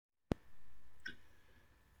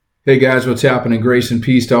Hey guys, what's happening? Grace and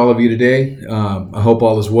peace to all of you today. I hope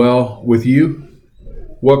all is well with you.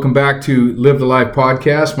 Welcome back to Live the Life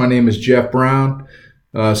podcast. My name is Jeff Brown.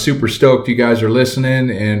 Super stoked you guys are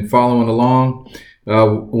listening and following along.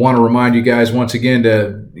 Want to remind you guys once again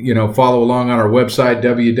to follow along on our website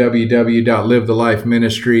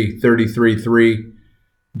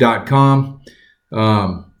www.livethelifeministry333.com.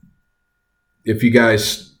 If you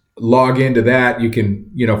guys log into that, you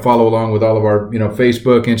can, follow along with all of our,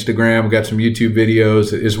 Facebook, Instagram. We've got some YouTube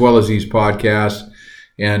videos as well as these podcasts.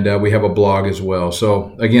 And we have a blog as well.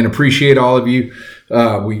 So again, appreciate all of you.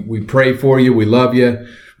 We pray for you. We love you.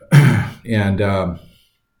 And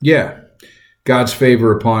God's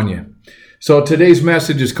favor upon you. So today's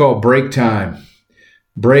message is called Break Time.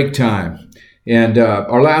 Break Time. And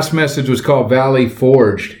our last message was called Valley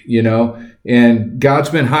Forged, and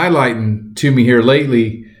God's been highlighting to me here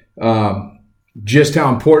lately just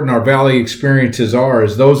how important our valley experiences are,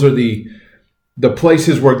 as those are the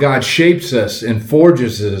places where God shapes us and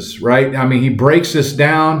forges us, right? I mean, He breaks us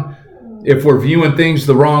down if we're viewing things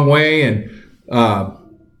the wrong way, and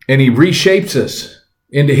He reshapes us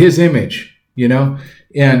into His image,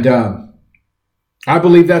 and I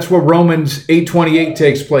believe that's where Romans 8:28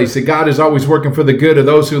 takes place, that God is always working for the good of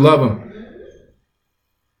those who love Him.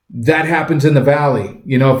 That happens in the valley.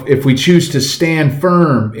 If we choose to stand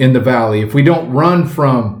firm in the valley, if we don't run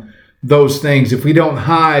from those things, if we don't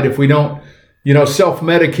hide, if we don't,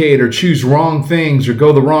 self-medicate or choose wrong things or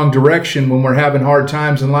go the wrong direction when we're having hard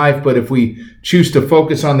times in life, but if we choose to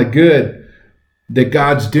focus on the good that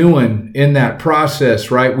God's doing in that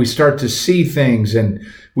process, right? We start to see things and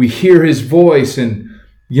we hear His voice, and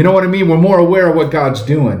you know what I mean? We're more aware of what God's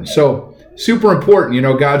doing. So super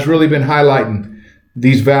important. God's really been highlighting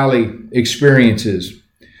these valley experiences.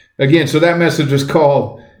 Again, so that message is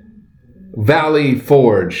called Valley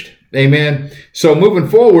Forged. Amen. So moving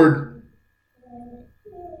forward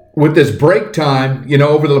with this break time,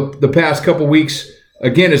 over the past couple weeks,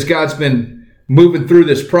 again, as God's been moving through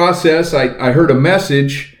this process, I heard a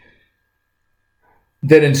message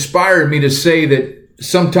that inspired me to say that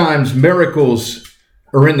sometimes miracles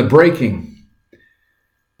are in the breaking.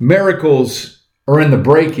 Miracles are in the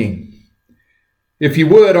breaking. If you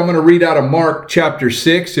would, I'm going to read out of Mark chapter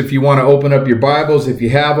 6. If you want to open up your Bibles, if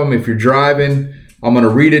you have them, if you're driving, I'm going to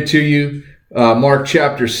read it to you. Mark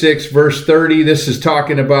chapter 6, verse 30. This is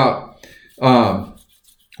talking about,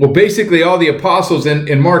 basically all the apostles.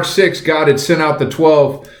 In Mark 6, God had sent out the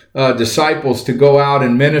 12 disciples to go out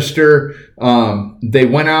and minister. They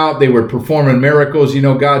went out, they were performing miracles.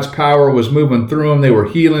 God's power was moving through them. They were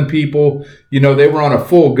healing people. They were on a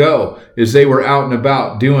full go as they were out and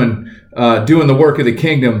about doing the work of the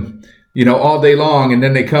kingdom, all day long, and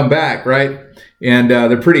then they come back, right? And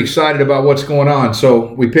they're pretty excited about what's going on.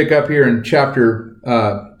 So we pick up here in chapter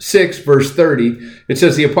 6, verse 30. It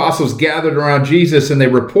says, the apostles gathered around Jesus, and they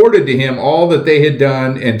reported to Him all that they had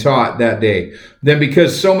done and taught that day. Then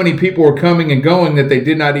because so many people were coming and going that they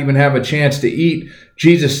did not even have a chance to eat,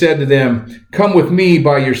 Jesus said to them, come with me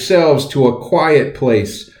by yourselves to a quiet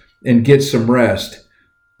place and get some rest.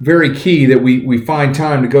 Very key that we find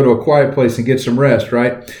time to go to a quiet place and get some rest,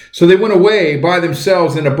 right? So they went away by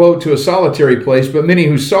themselves in a boat to a solitary place, but many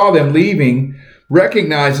who saw them leaving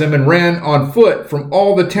recognized them and ran on foot from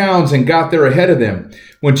all the towns and got there ahead of them.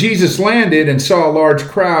 When Jesus landed and saw a large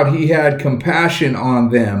crowd, He had compassion on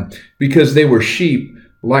them because they were sheep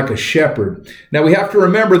like a shepherd. Now we have to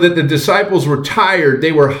remember that the disciples were tired.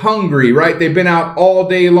 They were hungry, right? They've been out all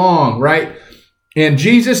day long, right? And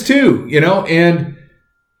Jesus too, and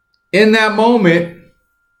in that moment,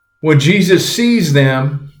 when Jesus sees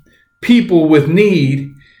them, people with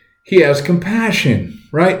need, He has compassion,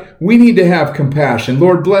 right? We need to have compassion.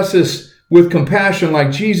 Lord, bless us with compassion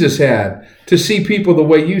like Jesus had, to see people the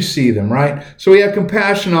way You see them, right? So He had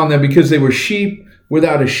compassion on them because they were sheep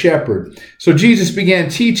without a shepherd. So Jesus began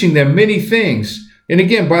teaching them many things. And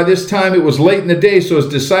again, by this time it was late in the day, so His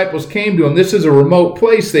disciples came to Him. This is a remote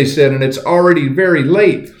place, they said, and it's already very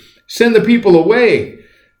late. Send the people away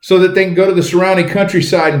so that they can go to the surrounding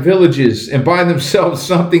countryside and villages and buy themselves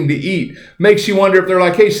something to eat. Makes you wonder if they're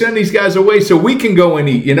like, hey, send these guys away so we can go and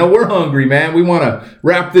eat. We're hungry, man. We want to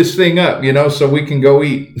wrap this thing up, so we can go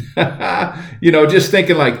eat. Just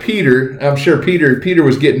thinking like Peter. I'm sure Peter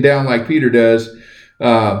was getting down like Peter does.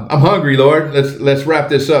 I'm hungry, Lord. Let's wrap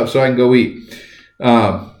this up so I can go eat.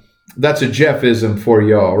 That's a Jeffism for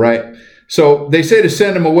y'all, right? So they say to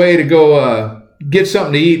send them away to go get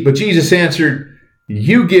something to eat. But Jesus answered,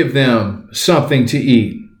 you give them something to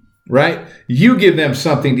eat, right? You give them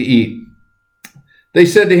something to eat. They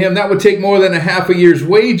said to Him, that would take more than a half a year's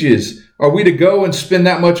wages. Are we to go and spend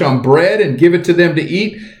that much on bread and give it to them to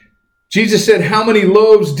eat? Jesus said, how many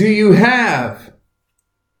loaves do you have?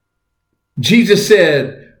 Jesus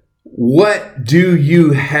said, what do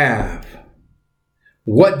you have?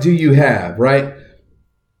 What do you have, right?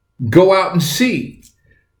 Go out and see.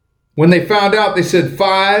 When they found out, they said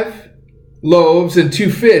 5 loaves and 2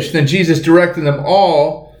 fish. Then Jesus directed them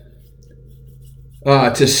all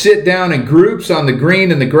to sit down in groups on the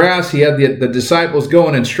green and the grass. He had the disciples go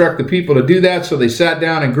and instruct the people to do that. So they sat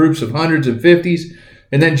down in groups of hundreds and fifties.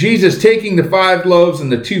 And then Jesus, taking the 5 loaves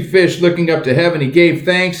and the 2 fish, looking up to heaven, he gave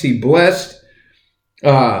thanks. He blessed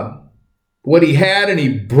what he had, and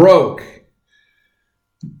he broke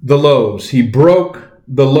the loaves. He broke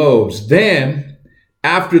the loaves. Then,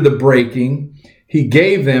 after the breaking, he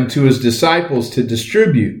gave them to his disciples to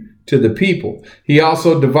distribute to the people. He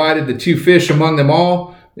also divided the 2 fish among them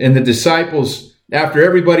all, and the disciples, after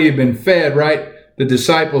everybody had been fed, right, the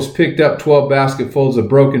disciples picked up 12 basketfuls of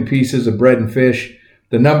broken pieces of bread and fish.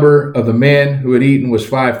 The number of the men who had eaten was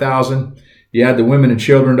 5,000. You add the women and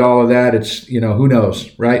children to all of that, it's, who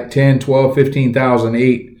knows, right? 10, 12, 15,000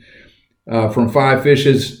 ate from 5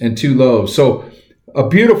 fishes and 2 loaves. So a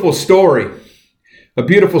beautiful story of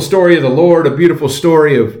the Lord, a beautiful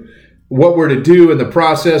story of what we're to do in the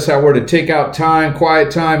process, how we're to take out time,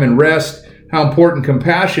 quiet time, and rest, how important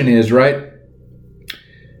compassion is, right?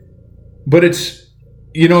 But it's,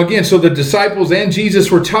 again, so the disciples and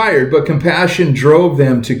Jesus were tired, but compassion drove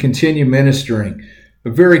them to continue ministering. A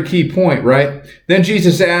very key point, right? Then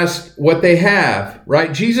Jesus asked what they have,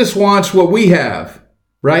 right? Jesus wants what we have,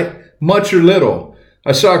 right? Much or little.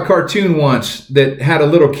 I saw a cartoon once that had a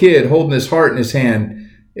little kid holding his heart in his hand,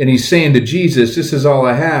 and he's saying to Jesus, this is all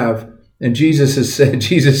I have. And Jesus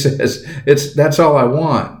says, that's all I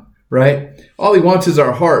want, right? All he wants is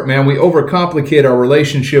our heart, man. We overcomplicate our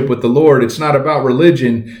relationship with the Lord. It's not about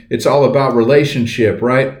religion. It's all about relationship,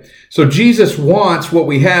 right? So Jesus wants what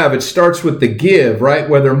we have. It starts with the give, right?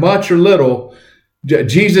 Whether much or little,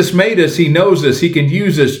 Jesus made us. He knows us. He can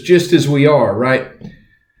use us just as we are, right?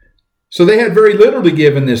 So they had very little to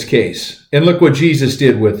give in this case. And look what Jesus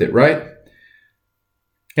did with it, right?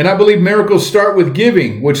 And I believe miracles start with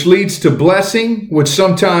giving, which leads to blessing, which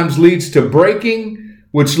sometimes leads to breaking,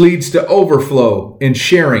 which leads to overflow and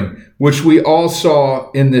sharing, which we all saw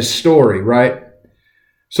in this story, right?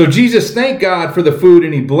 So Jesus thanked God for the food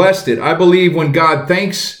and he blessed it. I believe when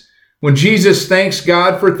Jesus thanks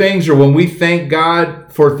God for things, or when we thank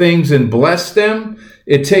God for things and bless them,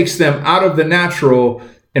 it takes them out of the natural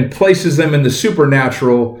and places them in the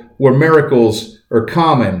supernatural where miracles are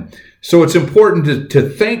common. So it's important to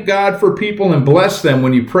thank God for people and bless them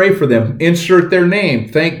when you pray for them. Insert their name.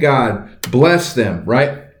 Thank God. Bless them,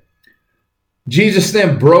 right? Jesus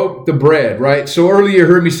then broke the bread, right? So earlier you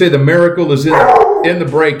heard me say the miracle is in the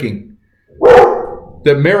breaking.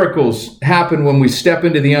 That miracles happen when we step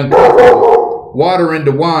into the uncomfortable. Water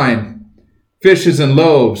into wine. Fishes and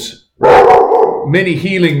loaves. Right? Many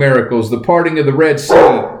healing miracles. The parting of the Red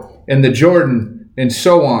Sea and the Jordan and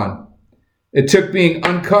so on. It took being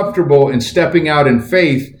uncomfortable and stepping out in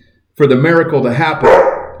faith for the miracle to happen.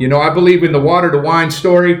 I believe in the water to wine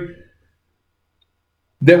story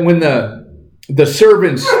that when the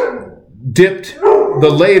servants dipped the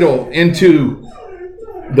ladle into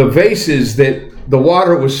the vases, that the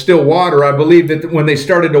water was still water. I believe that when they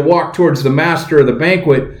started to walk towards the master of the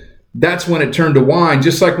banquet, that's when it turned to wine.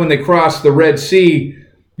 Just like when they crossed the Red Sea,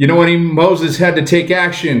 Moses had to take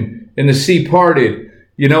action and the sea parted.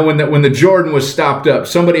 When the Jordan was stopped up,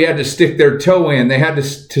 somebody had to stick their toe in. They had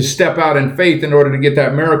to step out in faith in order to get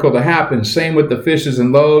that miracle to happen. Same with the fishes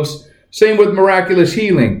and loaves. Same with miraculous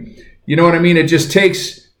healing. You know what I mean? It just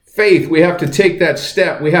takes faith. We have to take that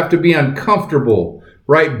step. We have to be uncomfortable,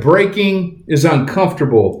 right? Breaking is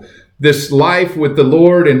uncomfortable. This life with the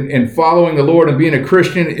Lord and following the Lord and being a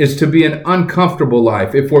Christian is to be an uncomfortable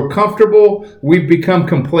life. If we're comfortable, we become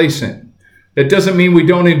complacent. That doesn't mean we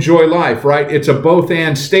don't enjoy life, right? It's a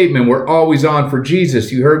both-and statement. We're always on for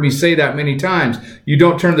Jesus. You heard me say that many times. You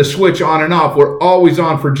don't turn the switch on and off. We're always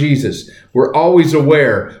on for Jesus. We're always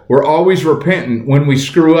aware. We're always repentant when we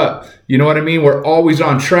screw up. You know what I mean? We're always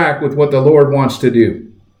on track with what the Lord wants to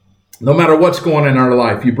do. No matter what's going on in our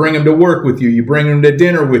life, you bring him to work with you. You bring him to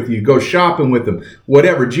dinner with you. Go shopping with him.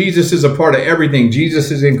 Whatever. Jesus is a part of everything.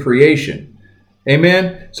 Jesus is in creation.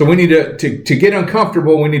 Amen? So we need to get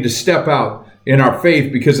uncomfortable. We need to step out in our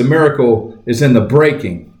faith because the miracle is in the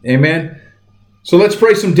breaking. Amen? So let's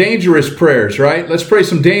pray some dangerous prayers, right? Let's pray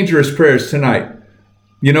some dangerous prayers tonight.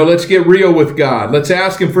 Let's get real with God. Let's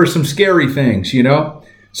ask him for some scary things,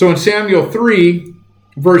 So in Samuel 3,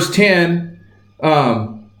 verse 10,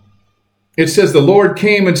 it says, the Lord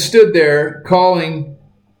came and stood there calling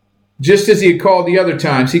just as he had called the other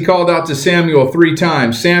times. He called out to Samuel 3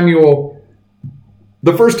 times.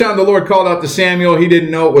 The first time the Lord called out to Samuel, he didn't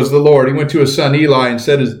know it was the Lord. He went to his son Eli and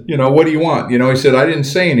said, what do you want? He said, I didn't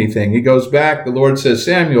say anything. He goes back. The Lord says,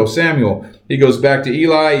 Samuel, Samuel. He goes back to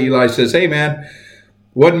Eli. Eli says, hey, man,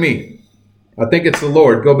 wasn't me. I think it's the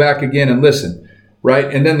Lord. Go back again and listen.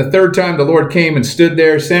 Right? And then the third time the Lord came and stood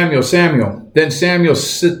there, Samuel, Samuel. Then Samuel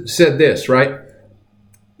said this, right?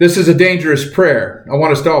 This is a dangerous prayer. I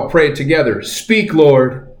want us to all pray it together. Speak,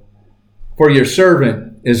 Lord, for your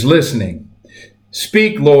servant is listening.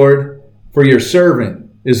 Speak, Lord, for your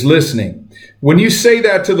servant is listening. When you say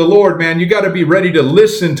that to the Lord, man, you got to be ready to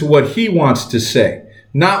listen to what he wants to say,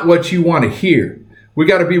 not what you want to hear. We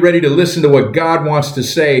got to be ready to listen to what God wants to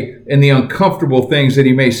say and the uncomfortable things that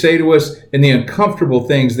he may say to us and the uncomfortable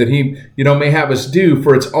things that he, may have us do,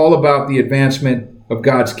 for it's all about the advancement of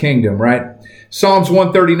God's kingdom, right? Psalms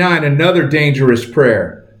 139, another dangerous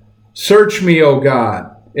prayer. Search me, O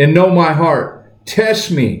God, and know my heart.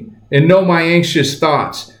 Test me and know my anxious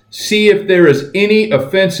thoughts. See if there is any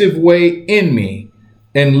offensive way in me,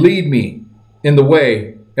 and lead me in the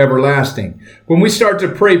way everlasting. When we start to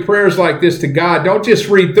pray prayers like this to God, don't just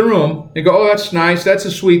read through them and go, oh, that's nice. That's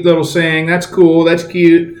a sweet little saying. That's cool. That's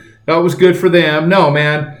cute. That was good for them. No,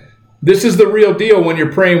 man. This is the real deal when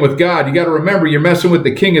you're praying with God. You got to remember you're messing with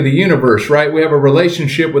the King of the universe, right? We have a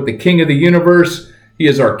relationship with the King of the universe. He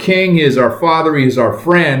is our King. He is our Father. He is our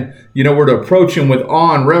friend. We're to approach him with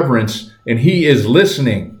awe and reverence, and he is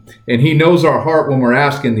listening, and he knows our heart when we're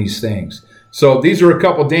asking these things. So these are a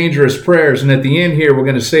couple dangerous prayers, and at the end here, we're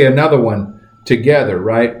going to say another one together,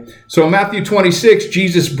 right? So in Matthew 26,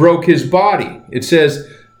 Jesus broke his body. It says,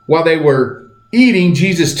 while they were eating,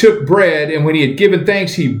 Jesus took bread, and when he had given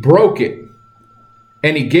thanks, he broke it,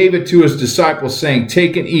 and he gave it to his disciples, saying,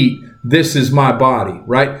 take and eat. This is my body,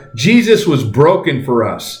 right? Jesus was broken for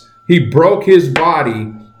us. He broke his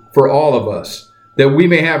body for all of us, that we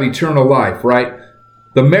may have eternal life, right?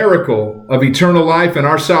 The miracle of eternal life and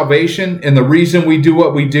our salvation, and the reason we do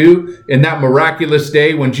what we do in that miraculous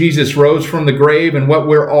day when Jesus rose from the grave, and what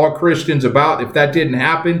we're all Christians about. If that didn't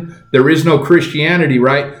happen, there is no Christianity,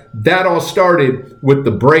 right? That all started with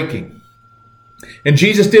the breaking. And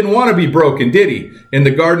Jesus didn't want to be broken, did he? In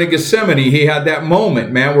the Garden of Gethsemane, he had that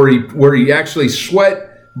moment, man, where he actually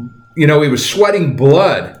he was sweating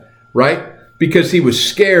blood, right? Because he was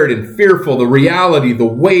scared and fearful. The reality, the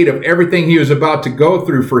weight of everything he was about to go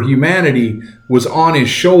through for humanity was on his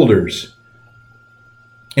shoulders.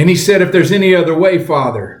 And he said, if there's any other way,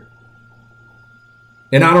 Father.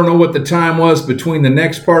 And I don't know what the time was between the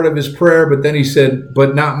next part of his prayer, but then he said,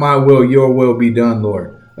 but not my will, your will be done,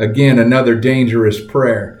 Lord. Again, another dangerous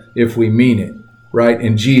prayer if we mean it, right?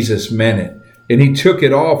 And Jesus meant it. And he took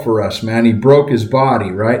it all for us, man. He broke his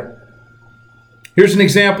body, right? Here's an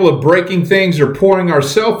example of breaking things or pouring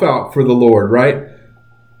ourselves out for the Lord, right?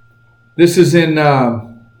 This is in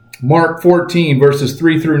Mark 14, verses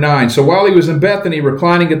 3 through 9. So while he was in Bethany,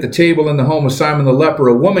 reclining at the table in the home of Simon the leper,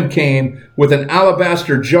 a woman came with an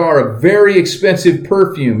alabaster jar of very expensive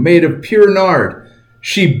perfume made of pure nard.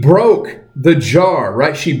 She broke the jar,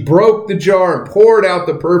 right? She broke the jar and poured out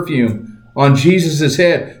the perfume on Jesus'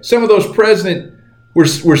 head. Some of those present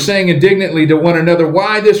were saying indignantly to one another,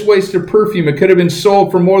 why this waste of perfume? It could have been sold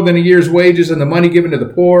for more than a year's wages and the money given to the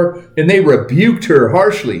poor. And they rebuked her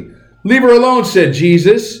harshly. Leave her alone, said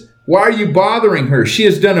Jesus. Why are you bothering her? She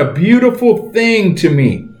has done a beautiful thing to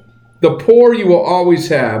me. The poor you will always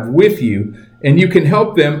have with you, and you can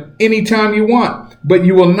help them anytime you want. But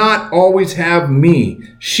you will not always have me.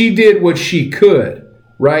 She did what she could,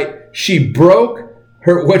 right? She broke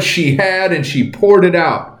what she had and she poured it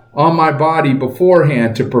out on my body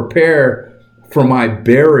beforehand to prepare for my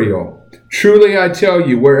burial. Truly I tell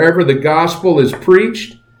you, wherever the gospel is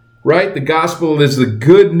preached, right? The gospel is the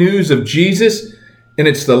good news of Jesus, and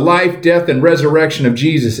it's the life, death, and resurrection of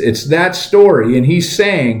Jesus. It's that story. And he's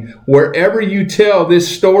saying, wherever you tell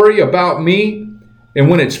this story about me, and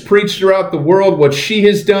when it's preached throughout the world, what she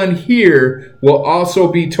has done here will also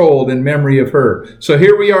be told in memory of her. So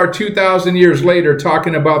here we are 2,000 years later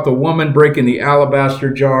talking about the woman breaking the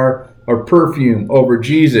alabaster jar of perfume over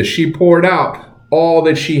Jesus. She poured out all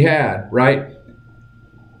that she had, right?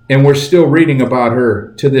 And we're still reading about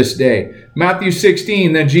her to this day. Matthew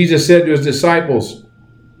 16, then Jesus said to his disciples,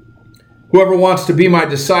 whoever wants to be my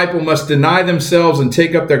disciple must deny themselves and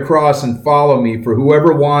take up their cross and follow me. For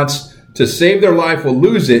whoever wants to save their life will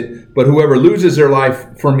lose it, but whoever loses their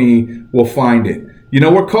life for me will find it.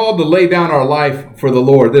 We're called to lay down our life for the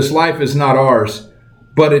Lord. This life is not ours,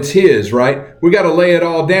 but it's his, right? We got to lay it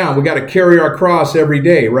all down. We got to carry our cross every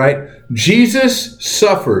day, right? Jesus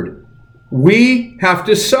suffered we have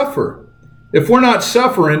to suffer. If we're not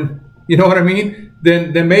suffering, you know what I mean?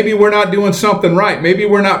 Then maybe we're not doing something right. Maybe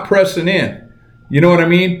we're not pressing in. You know what I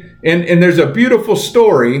mean? And there's a beautiful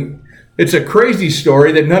story. It's a crazy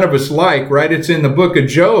story that none of us like, right? It's in the book of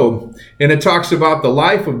Job, and it talks about the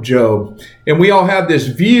life of Job. And we all have this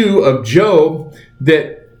view of Job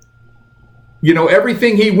that, you know,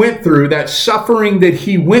 everything he went through, that suffering that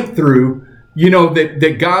he went through, you know,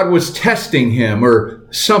 that God was testing him or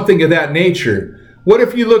something of that nature. What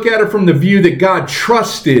if you look at it from the view that God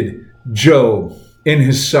trusted Job in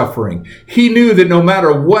his suffering? He knew that no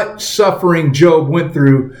matter what suffering Job went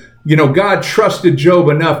through, you know, God trusted Job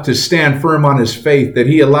enough to stand firm on his faith that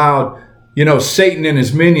he allowed, you know, Satan and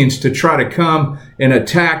his minions to try to come and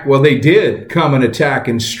attack. Well, they did come and attack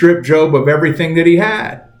and strip Job of everything that he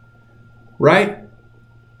had. Right?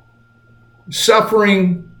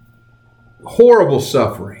 Suffering, horrible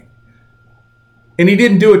suffering. And he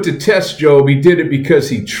didn't do it to test Job. He did it because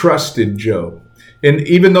he trusted Job. And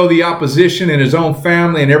even though the opposition and his own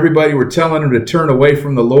family and everybody were telling him to turn away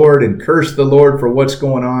from the Lord and curse the Lord for what's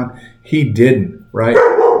going on, he didn't, right?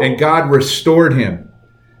 And God restored him.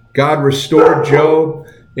 God restored Job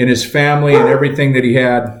and his family and everything that he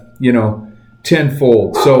had, you know,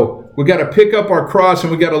 tenfold. So we got to pick up our cross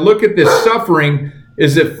and we got to look at this suffering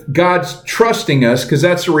as if God's trusting us, because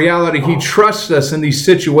that's the reality. He trusts us in these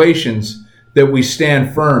situations that we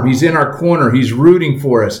stand firm. He's in our corner. He's rooting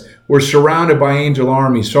for us. We're surrounded by angel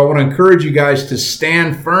armies. So I want to encourage you guys to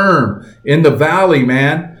stand firm in the valley,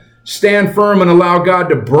 man. Stand firm and allow God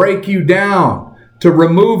to break you down, to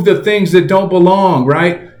remove the things that don't belong,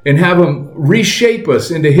 right? And have him reshape us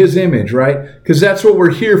into his image, right? Because that's what we're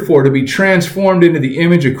here for, to be transformed into the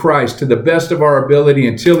image of Christ to the best of our ability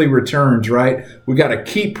until he returns, right? We got to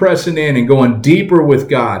keep pressing in and going deeper with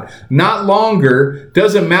God. Not longer.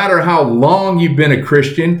 Doesn't matter how long you've been a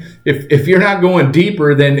Christian. If you're not going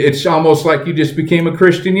deeper, then it's almost like you just became a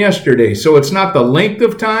Christian yesterday. So it's not the length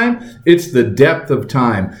of time, it's the depth of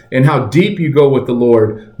time. And how deep you go with the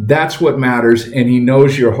Lord, that's what matters. And he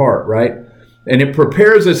knows your heart, right? And it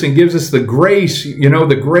prepares us and gives us the grace, you know,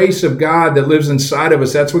 the grace of God that lives inside of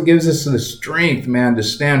us. That's what gives us the strength, man, to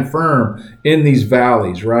stand firm in these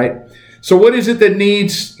valleys, right? So what is it that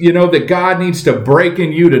needs, you know, that God needs to break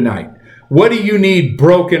in you tonight? What do you need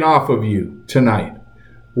broken off of you tonight?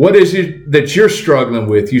 What is it that you're struggling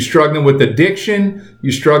with? You struggling with addiction?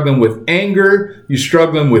 You struggling with anger? You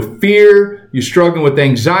struggling with fear? You struggling with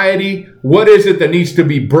anxiety? What is it that needs to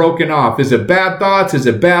be broken off? Is it bad thoughts? Is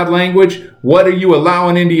it bad language? What are you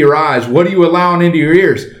allowing into your eyes? What are you allowing into your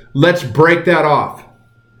ears? Let's break that off.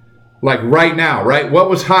 Like right now, right? What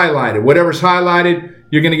was highlighted? Whatever's highlighted,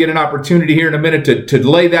 you're going to get an opportunity here in a minute to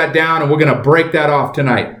lay that down, and we're going to break that off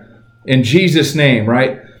tonight. In Jesus' name,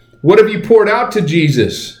 right? What have you poured out to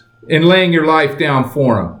Jesus in laying your life down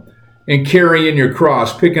for him and carrying your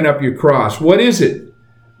cross, picking up your cross? What is it?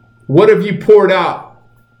 What have you poured out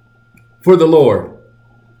for the Lord?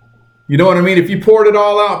 You know what I mean? If you poured it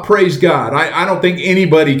all out, praise God. I don't think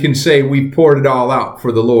anybody can say we've poured it all out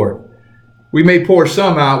for the Lord. We may pour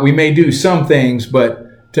some out. We may do some things,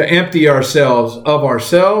 but to empty ourselves of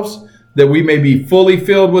ourselves, that we may be fully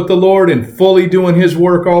filled with the Lord and fully doing his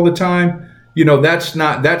work all the time, you know,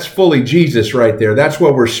 that's fully Jesus right there. That's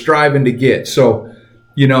what we're striving to get. So,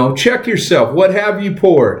 you know, check yourself. What have you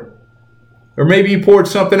poured? Or maybe you poured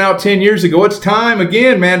something out 10 years ago. It's time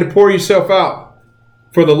again, man, to pour yourself out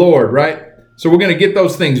for the Lord, right? So we're going to get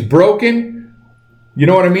those things broken. You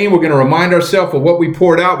know what I mean? We're going to remind ourselves of what we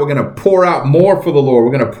poured out. We're going to pour out more for the Lord.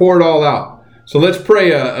 We're going to pour it all out. So let's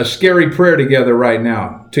pray a scary prayer together right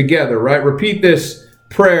now. Together, right? Repeat this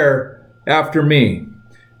prayer after me.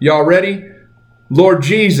 Y'all ready? Lord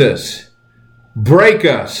Jesus, break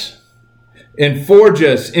us and forge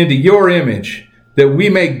us into your image, that we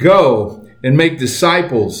may go and make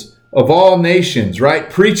disciples of all nations, right?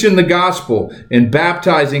 Preaching the gospel and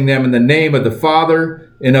baptizing them in the name of the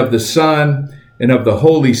Father and of the Son and of the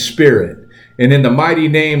Holy Spirit. And in the mighty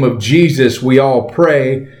name of Jesus, we all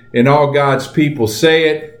pray, and all God's people say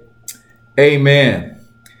it. Amen.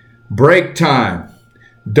 Break time.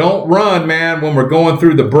 Don't run, man, when we're going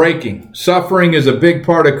through the breaking. Suffering is a big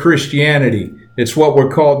part of Christianity. It's what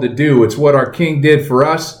we're called to do. It's what our King did for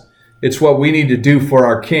us. It's what we need to do for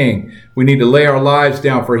our King. We need to lay our lives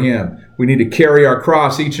down for him. We need to carry our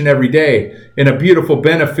cross each and every day. And a beautiful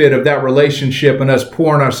benefit of that relationship and us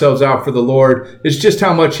pouring ourselves out for the Lord is just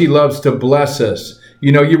how much he loves to bless us.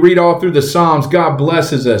 You know, you read all through the Psalms, God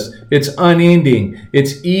blesses us. It's unending.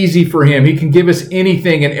 It's easy for him. He can give us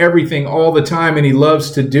anything and everything all the time, and he loves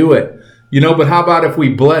to do it. You know, but how about if we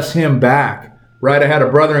bless him back? right? I had a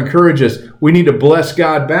brother encourage us. We need to bless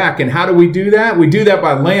God back. And how do we do that? We do that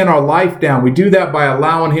by laying our life down. We do that by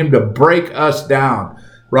allowing him to break us down,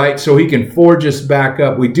 right? So he can forge us back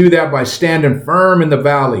up. We do that by standing firm in the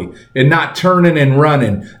valley and not turning and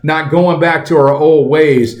running, not going back to our old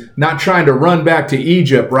ways, not trying to run back to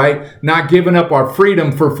Egypt, right? Not giving up our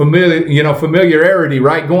freedom for familiarity,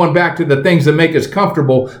 right? Going back to the things that make us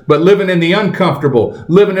comfortable, but living in the uncomfortable,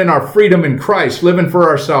 living in our freedom in Christ, living for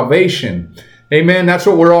our salvation. Amen. That's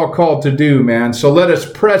what we're all called to do, man. So let us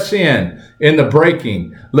press in the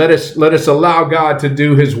breaking. Let us allow God to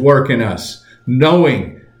do his work in us,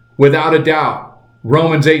 knowing without a doubt,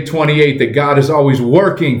 Romans 8:28, that God is always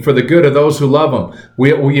working for the good of those who love him.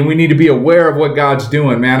 We need to be aware of what God's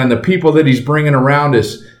doing, man, and the people that he's bringing around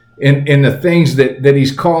us in the things that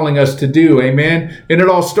he's calling us to do. Amen. And it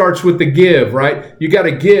all starts with the give, right? You got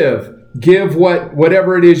to give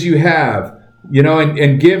whatever it is you have,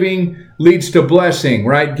 and giving leads to blessing,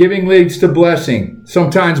 right? Giving leads to blessing.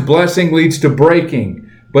 Sometimes blessing leads to breaking.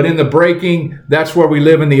 But in the breaking, that's where we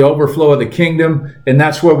live in the overflow of the kingdom. And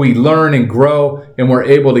that's where we learn and grow. And we're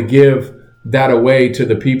able to give that away to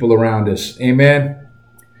the people around us. Amen.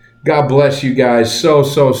 God bless you guys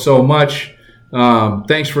so much.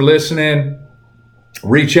 Thanks for listening.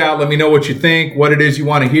 Reach out. Let me know what you think, what it is you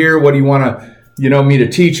want to hear. What do you want to me to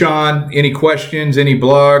teach on? Any questions, any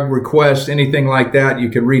blog requests, anything like that, you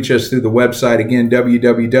can reach us through the website. Again,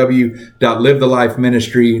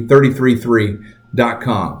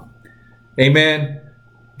 www.livethelifeministry333.com. Amen.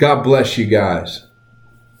 God bless you guys.